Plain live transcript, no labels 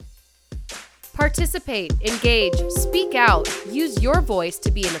Participate, engage, speak out, use your voice to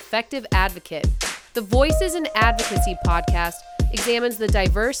be an effective advocate. The Voices in Advocacy podcast examines the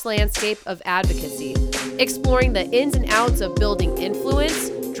diverse landscape of advocacy, exploring the ins and outs of building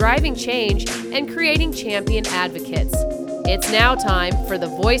influence, driving change, and creating champion advocates. It's now time for the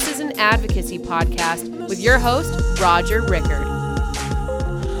Voices in Advocacy podcast with your host, Roger Rickard.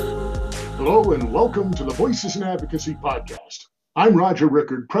 Hello and welcome to the Voices in Advocacy podcast. I'm Roger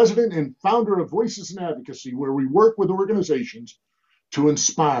Rickard, president and founder of Voices in Advocacy, where we work with organizations to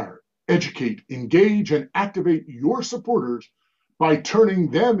inspire, educate, engage, and activate your supporters by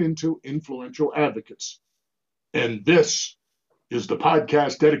turning them into influential advocates. And this is the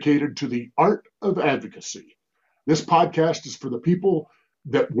podcast dedicated to the art of advocacy. This podcast is for the people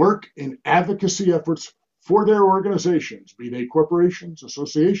that work in advocacy efforts for their organizations, be they corporations,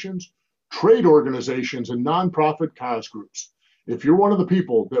 associations, trade organizations, and nonprofit cause groups. If you're one of the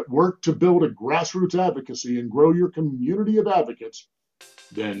people that work to build a grassroots advocacy and grow your community of advocates,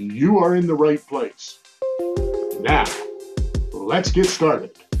 then you are in the right place. Now, let's get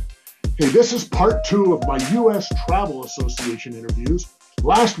started. Hey, this is part 2 of my U.S. Travel Association interviews.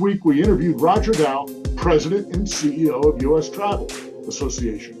 Last week, we interviewed Roger Dow, president and CEO of U.S. Travel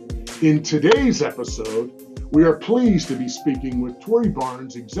Association. In today's episode, we are pleased to be speaking with Tori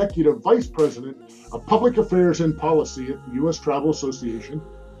Barnes, Executive Vice President of Public Affairs and Policy at the U.S. Travel Association,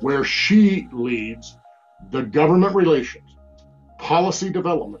 where she leads the government relations, policy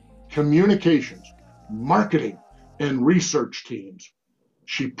development, communications, marketing, and research teams.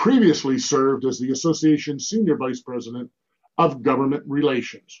 She previously served as the association's Senior Vice President of Government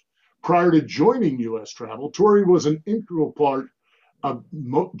Relations. Prior to joining U.S. Travel, Tori was an integral part of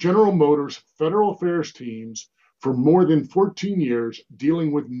General Motors Federal Affairs teams for more than 14 years,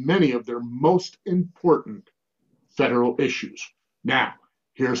 dealing with many of their most important federal issues. Now,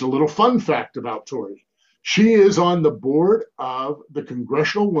 here's a little fun fact about Tori. She is on the board of the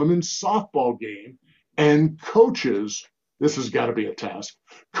Congressional Women's Softball game and coaches, this has got to be a task,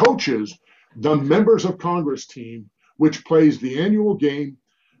 coaches the Members of Congress team, which plays the annual game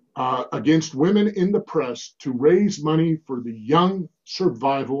against women in the press to raise money for the Young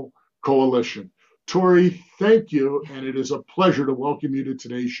Survival Coalition. Tori, thank you, and it is a pleasure to welcome you to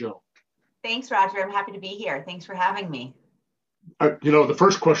today's show. Thanks, Roger. I'm happy to be here. Thanks for having me. The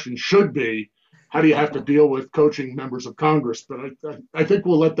first question should be, how do you have to deal with coaching members of Congress? But I think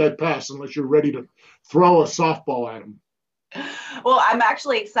we'll let that pass unless you're ready to throw a softball at them. Well, I'm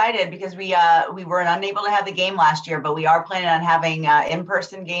actually excited because we were unable to have the game last year, but we are planning on having an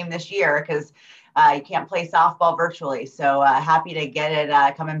in-person game this year because you can't play softball virtually. So happy to get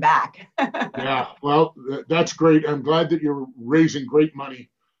it coming back. Yeah, well, that's great. I'm glad that you're raising great money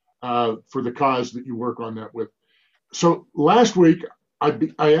for the cause that you work on that with. So last week,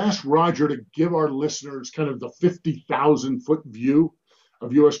 I asked Roger to give our listeners kind of the 50,000-foot view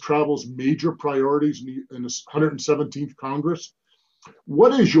of U.S. Travel's major priorities in the 117th Congress.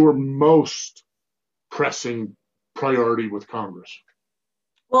 What is your most pressing priority with Congress?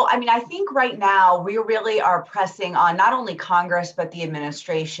 Well, I think right now we really are pressing on not only Congress, but the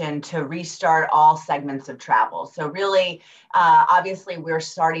administration to restart all segments of travel. So really, obviously, we're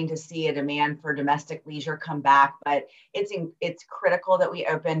starting to see a demand for domestic leisure come back, but it's critical that we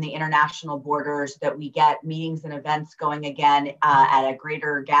open the international borders, that we get meetings and events going again at a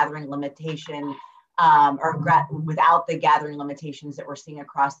greater gathering limitation without the gathering limitations that we're seeing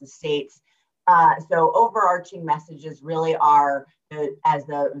across the states. So overarching messages really are as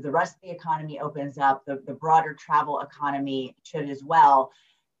the rest of the economy opens up, the broader travel economy should as well.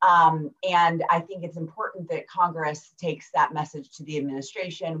 And I think it's important that Congress takes that message to the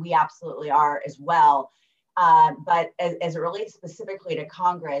administration. We absolutely are as well. But as it relates specifically to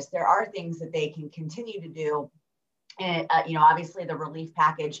Congress, there are things that they can continue to do. And, obviously the relief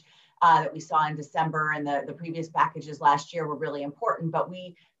package that we saw in December and the previous packages last year were really important, but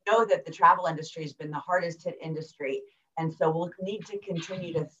we know that the travel industry has been the hardest hit industry. And so we'll need to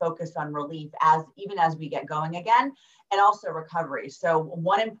continue to focus on relief even as we get going again, and also recovery. So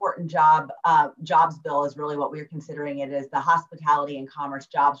one important jobs bill is really what we're considering it is the Hospitality and Commerce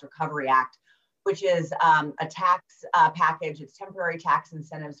Jobs Recovery Act, which is a tax package. It's temporary tax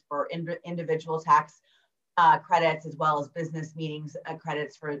incentives for individual tax credits, as well as business meetings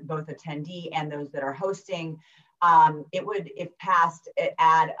credits for both attendee and those that are hosting. It would, if passed,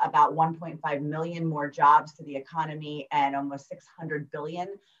 add about 1.5 million more jobs to the economy and almost 600 billion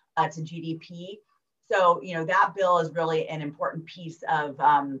to GDP. So, that bill is really an important piece of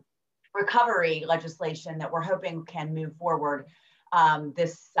recovery legislation that we're hoping can move forward.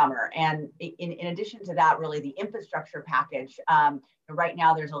 this summer. And in addition to that, really the infrastructure package. Right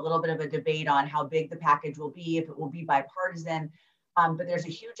now, there's a little bit of a debate on how big the package will be, if it will be bipartisan. But there's a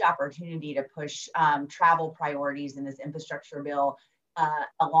huge opportunity to push travel priorities in this infrastructure bill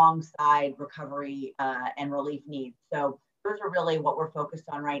alongside recovery and relief needs. So those are really what we're focused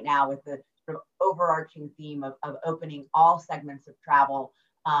on right now, with the sort of overarching theme of opening all segments of travel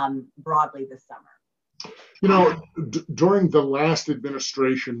broadly this summer. You know, during the last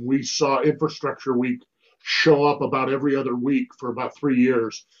administration, we saw Infrastructure Week show up about every other week for about 3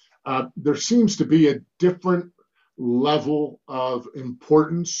 years. There seems to be a different level of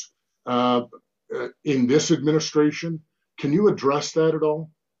importance in this administration. Can you address that at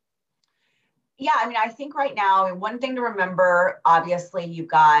all? Yeah, I mean, I think right now, one thing to remember, obviously, you've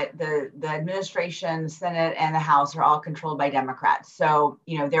got the administration, Senate, and the House are all controlled by Democrats. So,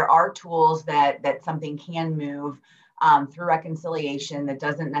 you know, there are tools that something can move through reconciliation that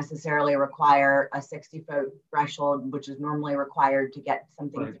doesn't necessarily require a 60-vote threshold, which is normally required to get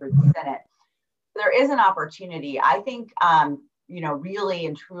something through the Senate. There is an opportunity. I think, you know, really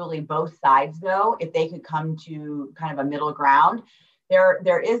and truly both sides, though, if they could come to kind of a middle ground,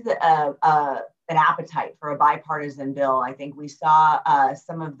 there is an appetite for a bipartisan bill. I think we saw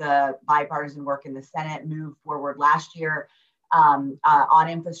some of the bipartisan work in the Senate move forward last year on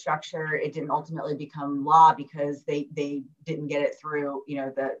infrastructure. It didn't ultimately become law because they didn't get it through, you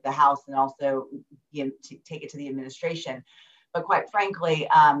know, the House, and also, you know, to take it to the administration. But quite frankly,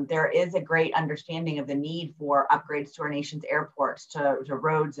 there is a great understanding of the need for upgrades to our nation's airports, to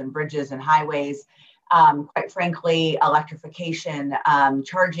roads and bridges and highways. Quite frankly, electrification,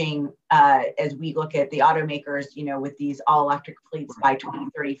 charging, as we look at the automakers, you know, with these all electric fleets by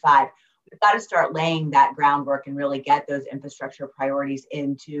 2035, we've got to start laying that groundwork and really get those infrastructure priorities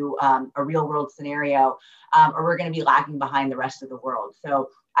into a real world scenario, or we're going to be lagging behind the rest of the world. So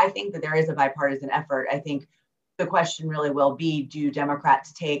I think that there is a bipartisan effort. I think the question really will be, do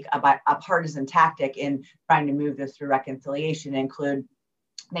Democrats take a partisan tactic in trying to move this through reconciliation and include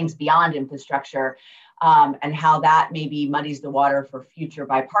things beyond infrastructure, and how that maybe muddies the water for future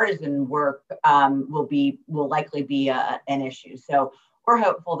bipartisan work will likely be an issue. So we're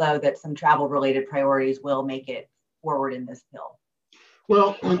hopeful, though, that some travel related priorities will make it forward in this bill.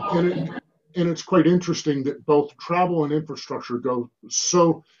 Well, and it's quite interesting that both travel and infrastructure go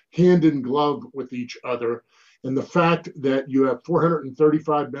so hand in glove with each other. And the fact that you have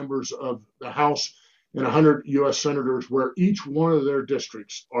 435 members of the House and 100 U.S. senators, where each one of their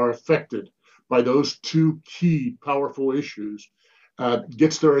districts are affected by those two key powerful issues,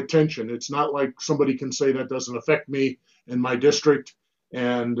 gets their attention. It's not like somebody can say that doesn't affect me in my district.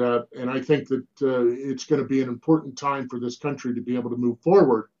 And I think that it's going to be an important time for this country to be able to move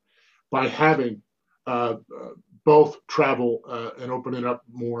forward by having both travel and open it up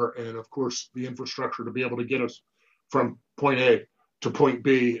more, and of course the infrastructure to be able to get us from point A to point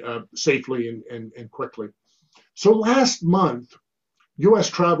B safely and quickly. So last month, U.S.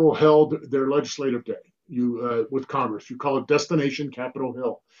 Travel held their legislative day with Congress. You call it Destination Capitol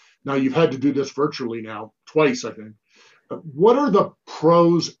Hill. Now, you've had to do this virtually now, twice, I think. What are the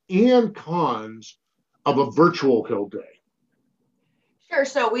pros and cons of a virtual Hill Day? Sure.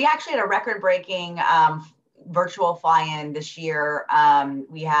 So we actually had a record-breaking virtual fly-in this year.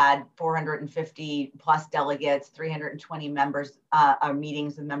 We had 450 plus delegates, 320 members,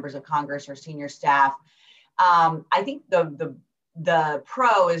 meetings with members of Congress or senior staff. I think the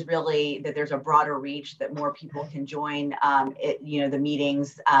pro is really that there's a broader reach, that more people can join the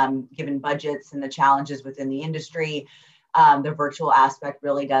meetings, given budgets and the challenges within the industry. The virtual aspect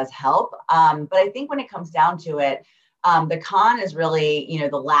really does help. But I think when it comes down to it, the con is really,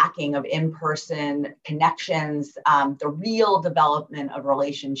 the lacking of in-person connections, the real development of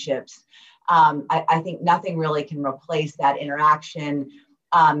relationships. I think nothing really can replace that interaction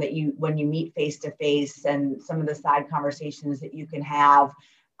when you meet face to face, and some of the side conversations that you can have.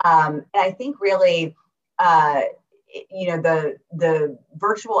 And I think really, the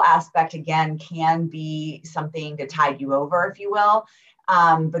virtual aspect again can be something to tide you over, if you will.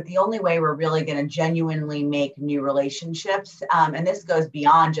 But the only way we're really going to genuinely make new relationships, and this goes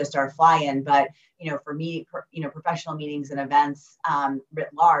beyond just our fly-in, but for me, professional meetings and events writ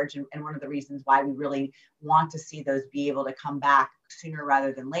large, and one of the reasons why we really want to see those be able to come back sooner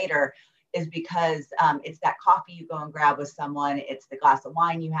rather than later is because it's that coffee you go and grab with someone, it's the glass of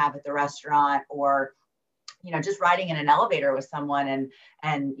wine you have at the restaurant, or just riding in an elevator with someone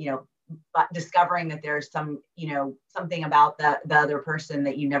and discovering that there's something about the other person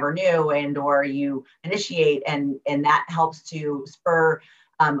that you never knew, and or you initiate, and that helps to spur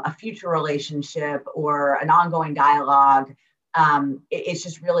a future relationship or an ongoing dialogue. it's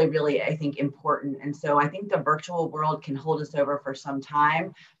just really, really, I think, important. And so I think the virtual world can hold us over for some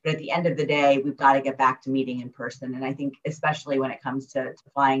time, but at the end of the day, we've got to get back to meeting in person. And I think especially when it comes to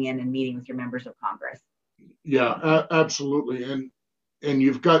flying in and meeting with your members of Congress. Yeah, absolutely. And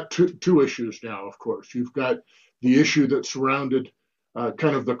you've got two issues now, of course. You've got the issue that surrounded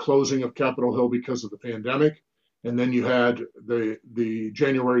kind of the closing of Capitol Hill because of the pandemic. And then you had the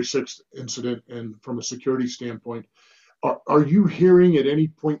January 6th incident. And from a security standpoint, are you hearing at any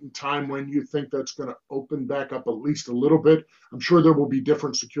point in time when you think that's going to open back up at least a little bit? I'm sure there will be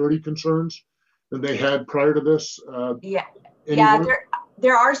different security concerns than they had prior to this. Yeah.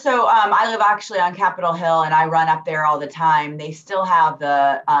 There are. So I live actually on Capitol Hill and I run up there all the time. They still have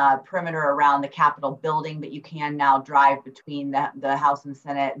the perimeter around the Capitol building, but you can now drive between the House and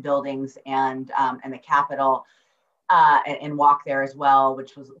Senate buildings and the Capitol and walk there as well,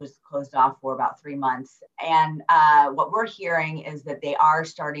 which was closed off for about 3 months. And what we're hearing is that they are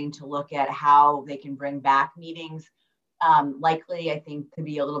starting to look at how they can bring back meetings. Likely, I think, to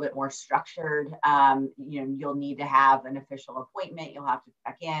be a little bit more structured. You'll need to have an official appointment. You'll have to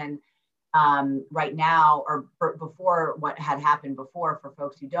check in. Right now, or before, what had happened before, for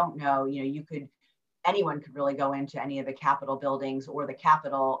folks who don't know, anyone could really go into any of the Capitol buildings or the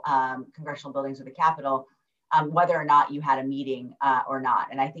Capitol, congressional buildings or the Capitol, whether or not you had a meeting or not.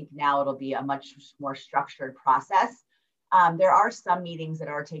 And I think now it'll be a much more structured process. There are some meetings that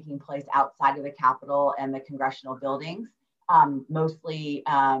are taking place outside of the Capitol and the congressional buildings, mostly,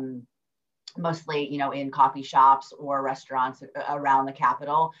 in coffee shops or restaurants around the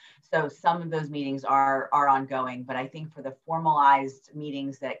Capitol. So some of those meetings are ongoing, but I think for the formalized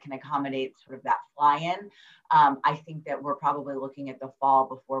meetings that can accommodate sort of that fly-in, I think that we're probably looking at the fall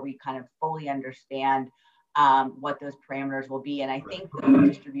before we kind of fully understand what those parameters will be. And I think the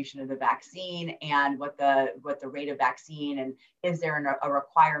distribution of the vaccine and what the rate of vaccine, and is there a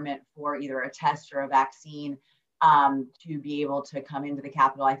requirement for either a test or a vaccine to be able to come into the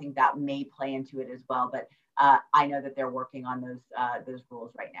Capitol, I think that may play into it as well. But I know that they're working on those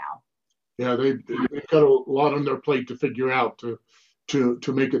rules right now. Yeah, they've got a lot on their plate to figure out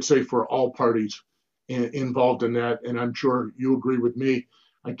to make it safe for all parties involved in that. And I'm sure you agree with me.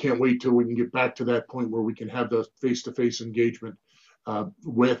 I can't wait till we can get back to that point where we can have the face-to-face engagement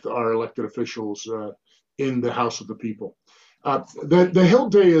with our elected officials in the House of the People. The Hill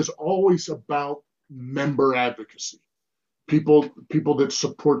Day is always about member advocacy, people that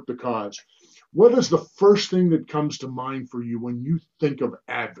support the cause. What is the first thing that comes to mind for you when you think of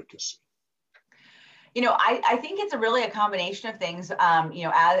advocacy? I think it's really a combination of things.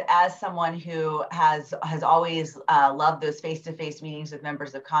 As someone who has always loved those face-to-face meetings with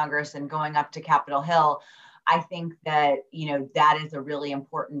members of Congress and going up to Capitol Hill, I think that, that is a really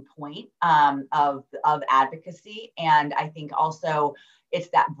important point of advocacy. And I think also it's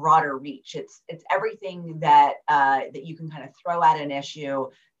that broader reach. It's everything that you can kind of throw at an issue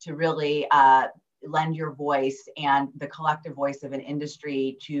to really lend your voice and the collective voice of an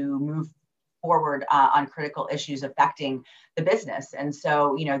industry to move forward on critical issues affecting the business. And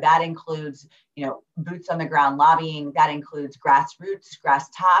so, that includes, boots on the ground lobbying, that includes grassroots, grass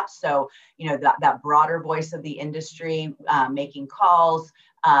tops. So, that broader voice of the industry, making calls,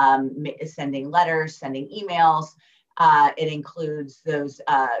 sending letters, sending emails. It includes those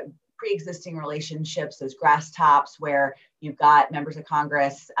pre-existing relationships, those grass tops where you've got members of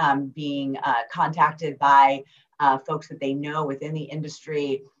Congress being contacted by folks that they know within the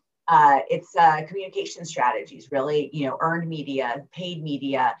industry. It's communication strategies, really, earned media, paid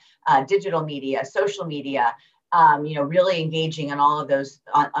media, digital media, social media, really engaging on all of those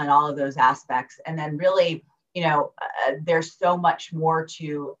on all of those aspects. And then really, there's so much more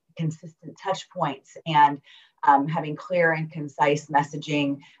to consistent touch points and having clear and concise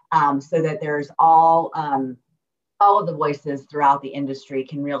messaging so that there's all of the voices throughout the industry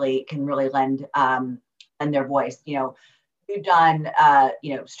can really lend their voice. We've done,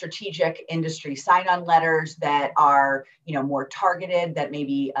 strategic industry sign-on letters that are, more targeted, that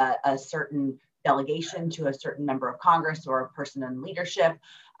maybe a certain delegation to a certain member of Congress or a person in leadership.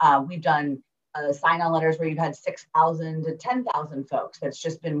 We've done sign-on letters where you've had 6,000 to 10,000 folks. That's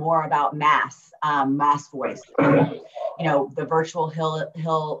just been more about mass voice. The virtual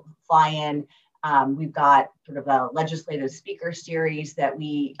Hill fly-in. We've got sort of a legislative speaker series that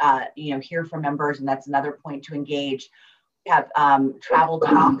we, hear from members, and that's another point to engage. We have travel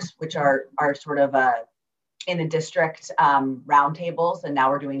talks, which are sort of in the district roundtables, and now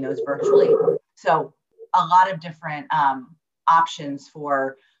we're doing those virtually. So a lot of different options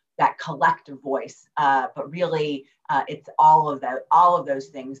for that collective voice, but really it's all of those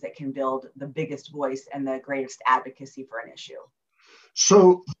things that can build the biggest voice and the greatest advocacy for an issue.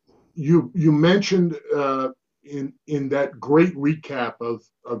 So you mentioned in that great recap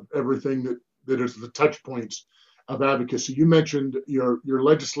of everything that is the touch points of advocacy, you mentioned your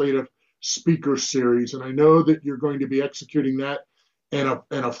legislative speaker series, and I know that you're going to be executing that in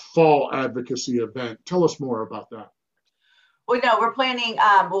a fall advocacy event. Tell us more about that. Well, no, we're planning,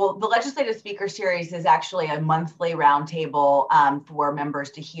 the Legislative Speaker Series is actually a monthly roundtable for members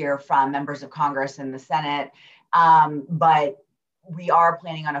to hear from members of Congress and the Senate. But we are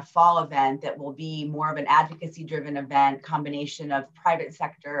planning on a fall event that will be more of an advocacy-driven event, combination of private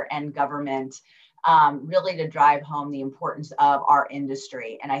sector and government, really to drive home the importance of our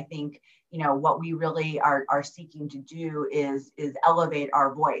industry. And I think, what we really are seeking to do is elevate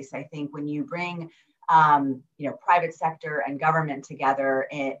our voice. I think when you bring private sector and government together,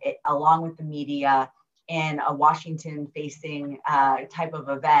 along with the media in a Washington-facing type of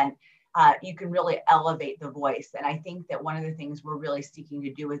event, you can really elevate the voice. And I think that one of the things we're really seeking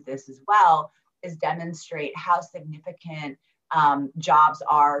to do with this as well is demonstrate how significant jobs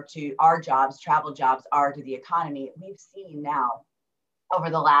are to our jobs, travel jobs are to the economy. We've seen now over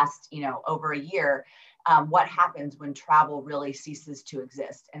the last, over a year, what happens when travel really ceases to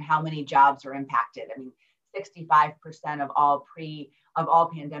exist and how many jobs are impacted. I mean, 65% of all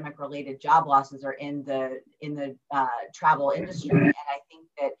pandemic related job losses are in the travel industry. And I think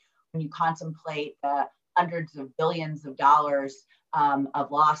that when you contemplate the hundreds of billions of dollars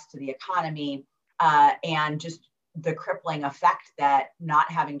of loss to the economy and just the crippling effect that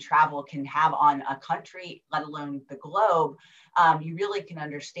not having travel can have on a country, let alone the globe, you really can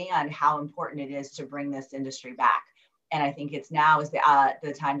understand how important it is to bring this industry back. And I think it's now is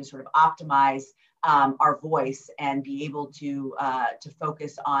the time to sort of optimize our voice and be able to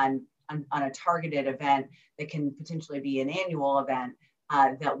focus on a targeted event that can potentially be an annual event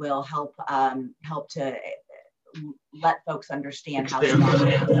that will help to let folks understand how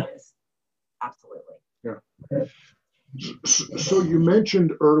significant it is. Absolutely. Yeah. So you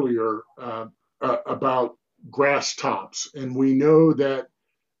mentioned earlier about grass tops, and we know that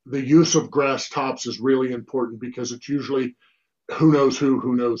the use of grass tops is really important because it's usually who knows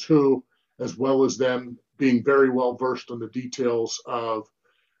who, as well as them being very well versed on the details of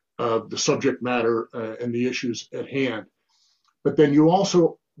the subject matter and the issues at hand. But then you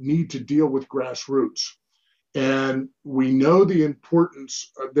also need to deal with grassroots. And we know the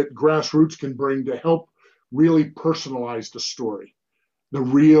importance that grassroots can bring to help really personalize the story, the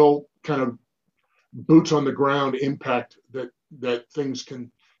real kind of boots on the ground impact that things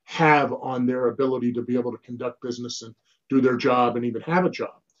can have on their ability to be able to conduct business and do their job and even have a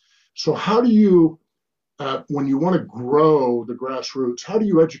job. So how do you, when you want to grow the grassroots, how do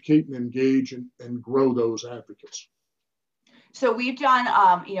you educate and engage and grow those advocates? So we've done,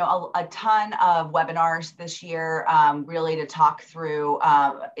 a ton of webinars this year, really to talk through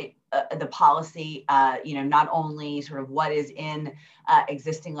the policy, not only sort of what is in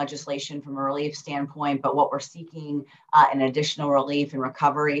existing legislation from a relief standpoint, but what we're seeking in additional relief and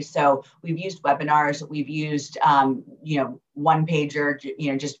recovery. So we've used webinars, we've used, one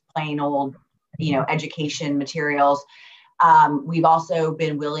pager, just plain old, education materials. We've also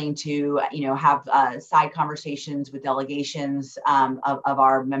been willing to, have side conversations with delegations of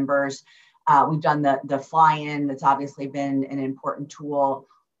our members. We've done the fly-in. That's obviously been an important tool.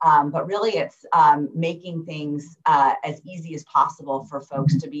 But really, it's making things as easy as possible for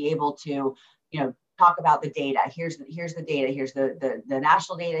folks to be able to, talk about the data. Here's the data. Here's the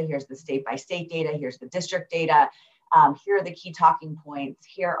national data. Here's the state-by-state data. Here's the district data. Here are the key talking points.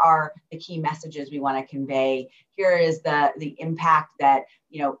 Here are the key messages we want to convey. Here is the impact that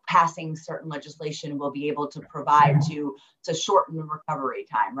passing certain legislation will be able to provide to shorten the recovery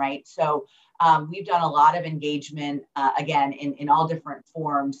time, right? So we've done a lot of engagement, again, in all different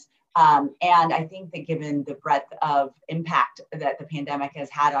forms. And I think that given the breadth of impact that the pandemic has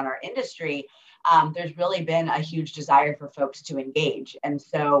had on our industry, there's really been a huge desire for folks to engage. And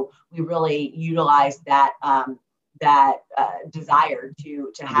so we really utilize that desire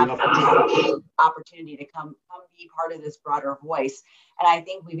to have the opportunity to come be part of this broader voice. And I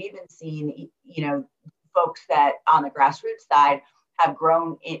think we've even seen, folks that on the grassroots side have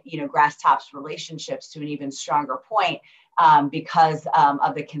grown, grass tops relationships to an even stronger point because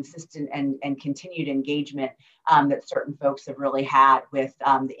of the consistent and continued engagement that certain folks have really had with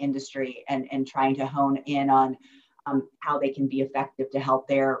the industry and trying to hone in on how they can be effective to help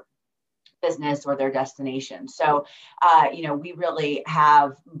their business or their destination. So, we really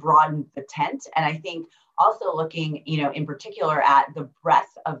have broadened the tent. And I think also looking, in particular at the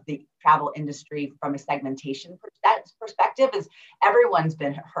breadth of the travel industry from a segmentation perspective. Is everyone's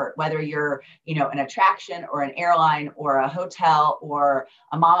been hurt, whether you're, an attraction or an airline or a hotel or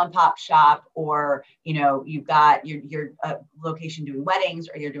a mom and pop shop, or, you've got your location doing weddings,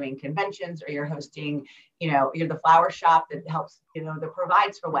 or you're doing conventions, or you're hosting, you're the flower shop that helps, that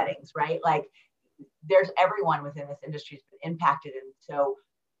provides for weddings, right? Like there's everyone within this industry has been impacted. And so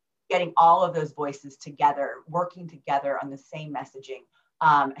getting all of those voices together, working together on the same messaging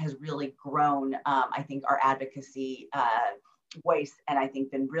has really grown, I think, our advocacy voice, and I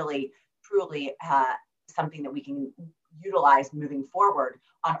think been really, truly something that we can utilize moving forward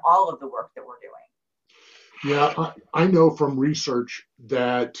on all of the work that we're doing. Yeah, I know from research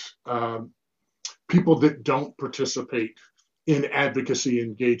that people that don't participate in advocacy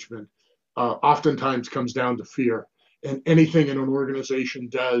engagement oftentimes comes down to fear. And anything an organization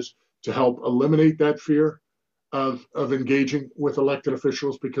does to help eliminate that fear of engaging with elected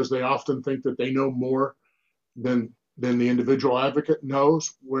officials, because they often think that they know more than the individual advocate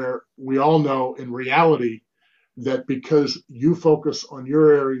knows, where we all know in reality that because you focus on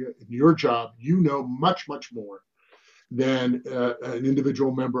your area and your job, you know much, much more than an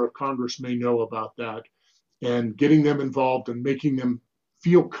individual member of Congress may know about that. And getting them involved and making them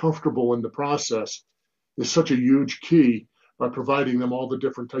feel comfortable in the process is such a huge key, by providing them all the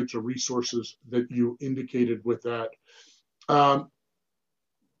different types of resources that you indicated with that. I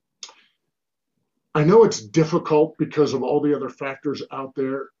know it's difficult because of all the other factors out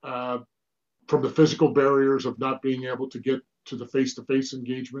there, from the physical barriers of not being able to get to the face-to-face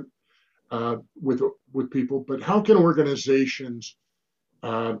engagement with people, but how can organizations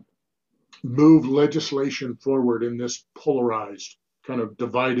move legislation forward in this polarized, kind of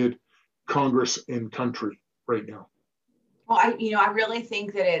divided Congress and country right now? Well, I really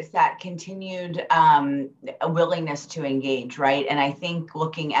think that it's that continued willingness to engage, right? And I think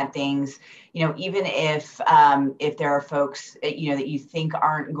looking at things, even if there are folks, that you think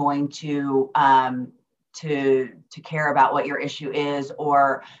aren't going to care about what your issue is,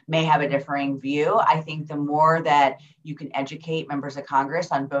 or may have a differing view, I think the more that you can educate members of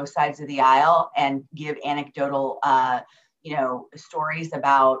Congress on both sides of the aisle and give anecdotal stories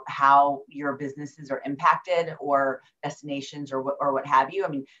about how your businesses are impacted, or destinations, or what have you. I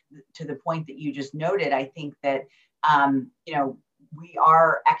mean, to the point that you just noted, I think that, we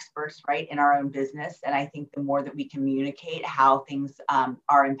are experts, right, in our own business. And I think the more that we communicate how things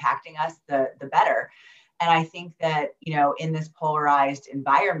are impacting us, the better. And I think that, in this polarized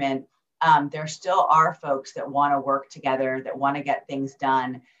environment, there still are folks that want to work together, that want to get things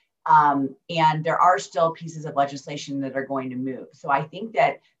done. And there are still pieces of legislation that are going to move. So I think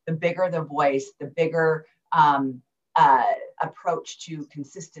that the bigger the voice, the bigger approach to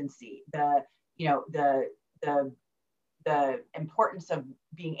consistency, the importance of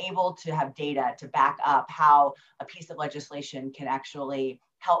being able to have data to back up how a piece of legislation can actually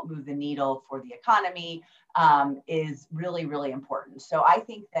help move the needle for the economy is really, really important. So I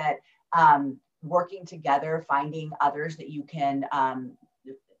think that working together, finding others that you can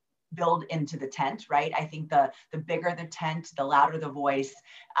build into the tent, right? I think the bigger the tent, the louder the voice,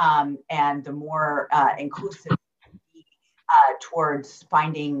 and the more inclusive towards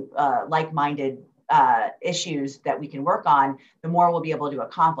finding like-minded issues that we can work on, the more we'll be able to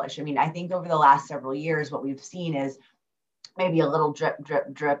accomplish. I mean, I think over the last several years, what we've seen is maybe a little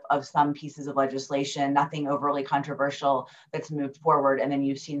drip of some pieces of legislation, nothing overly controversial that's moved forward. And then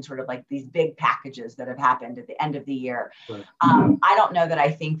you've seen sort of like these big packages that have happened at the end of the year. Right. I don't know that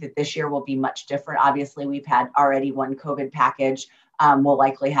I think that this year will be much different. Obviously, we've had already one COVID package. We'll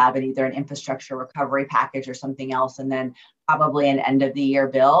likely have either an infrastructure recovery package or something else, and then probably an end of the year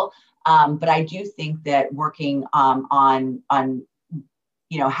bill. But I do think that working on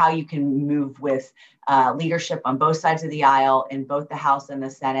how you can move with leadership on both sides of the aisle in both the House and the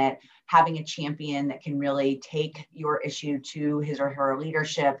Senate, having a champion that can really take your issue to his or her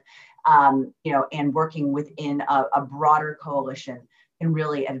leadership, and working within a broader coalition can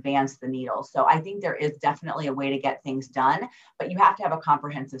really advance the needle. So I think there is definitely a way to get things done, but you have to have a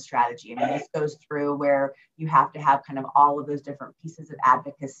comprehensive strategy. I mean, this goes through where you have to have kind of all of those different pieces of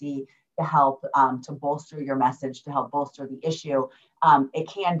advocacy to help to bolster your message, to help bolster the issue. It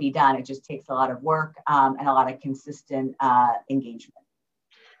can be done. It just takes a lot of work and a lot of consistent engagement.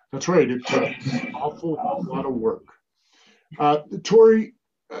 That's right. It takes an awful lot of work. Tori,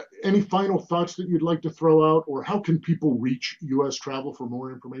 any final thoughts that you'd like to throw out, or how can people reach U.S. Travel for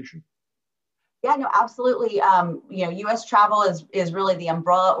more information? Yeah, no, absolutely. U.S. Travel is really the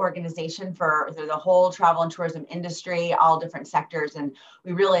umbrella organization for the whole travel and tourism industry, all different sectors, and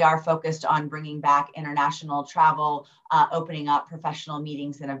we really are focused on bringing back international travel, opening up professional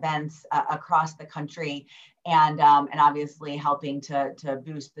meetings and events across the country, and obviously helping to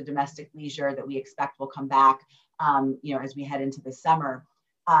boost the domestic leisure that we expect will come back, as we head into the summer.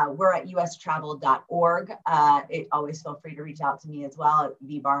 We're at ustravel.org. Always feel free to reach out to me as well at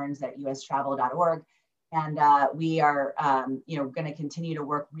vbarnes@ustravel.org. And we are, going to continue to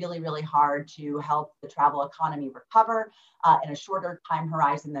work really, really hard to help the travel economy recover in a shorter time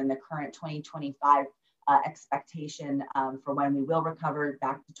horizon than the current 2025 expectation for when we will recover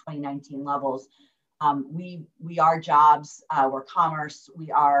back to 2019 levels. We are jobs, we're commerce,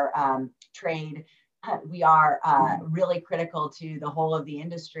 we are trade. We are really critical to the whole of the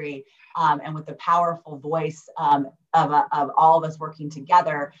industry, and with the powerful voice of all of us working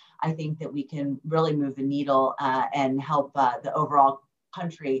together, I think that we can really move the needle and help the overall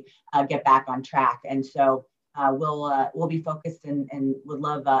country get back on track. And so we'll be focused and would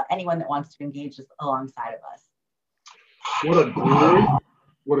love anyone that wants to engage us alongside of us.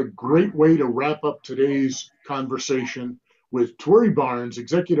 What a great way to wrap up today's conversation with Tori Barnes,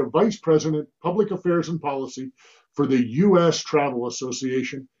 Executive Vice President, Public Affairs and Policy for the U.S. Travel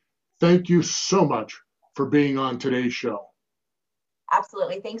Association. Thank you so much for being on today's show.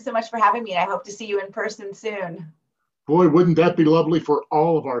 Absolutely. Thanks so much for having me. I hope to see you in person soon. Boy, wouldn't that be lovely for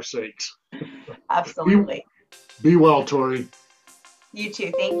all of our sakes? Absolutely. Be well, Tori. You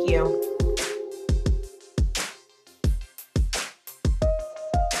too. Thank you.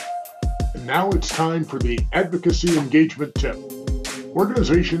 Now it's time for the Advocacy Engagement Tip.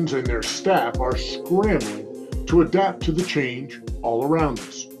 Organizations and their staff are scrambling to adapt to the change all around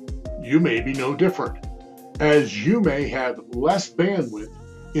us. You may be no different, as you may have less bandwidth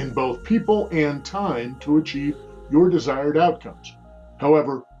in both people and time to achieve your desired outcomes.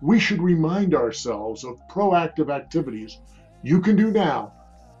 However, we should remind ourselves of proactive activities you can do now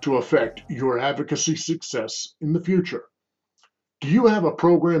to affect your advocacy success in the future. Do you have a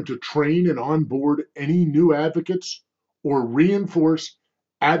program to train and onboard any new advocates or reinforce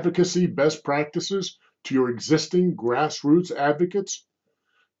advocacy best practices to your existing grassroots advocates?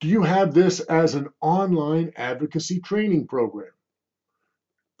 Do you have this as an online advocacy training program?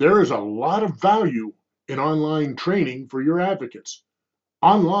 There is a lot of value in online training for your advocates.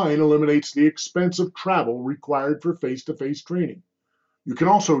 Online eliminates the expense of travel required for face-to-face training. You can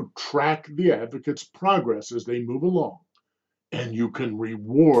also track the advocates' progress as they move along, and you can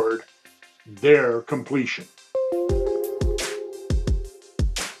reward their completion.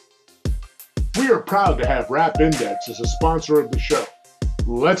 We are proud to have Rap Index as a sponsor of the show.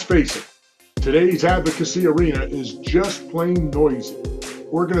 Let's face it, today's advocacy arena is just plain noisy.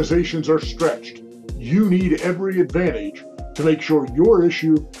 Organizations are stretched. You need every advantage to make sure your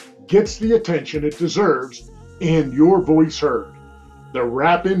issue gets the attention it deserves and your voice heard. The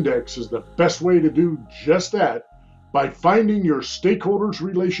Rap Index is the best way to do just that, by finding your stakeholders'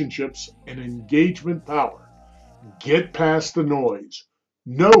 relationships and engagement power. Get past the noise.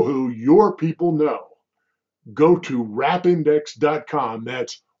 Know who your people know. Go to rapindex.com,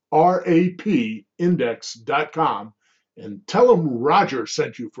 that's RAP index.com, and tell them Roger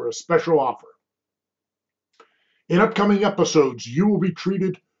sent you for a special offer. In upcoming episodes, you will be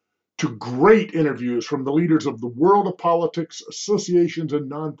treated to great interviews from the leaders of the world of politics, associations,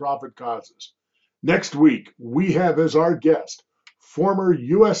 and nonprofit causes. Next week, we have as our guest former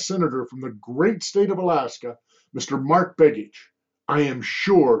U.S. Senator from the great state of Alaska, Mr. Mark Begich. I am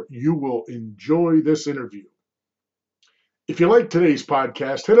sure you will enjoy this interview. If you like today's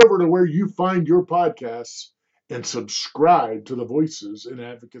podcast, head over to where you find your podcasts and subscribe to the Voices in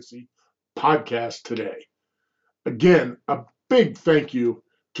Advocacy podcast today. Again, a big thank you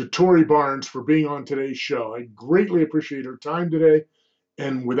to Tori Barnes for being on today's show. I greatly appreciate her time today,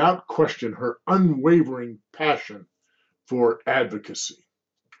 and without question, her unwavering passion for advocacy.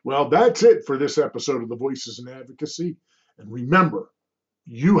 Well, that's it for this episode of the Voices in Advocacy. And remember,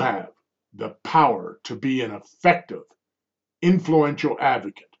 you have the power to be an effective, influential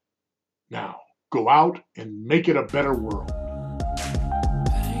advocate. Now, go out and make it a better world.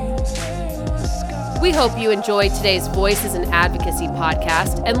 We hope you enjoyed today's Voices in Advocacy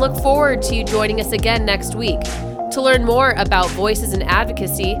podcast and look forward to you joining us again next week. To learn more about Voices in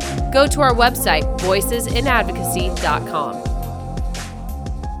Advocacy, go to our website, voicesinadvocacy.com.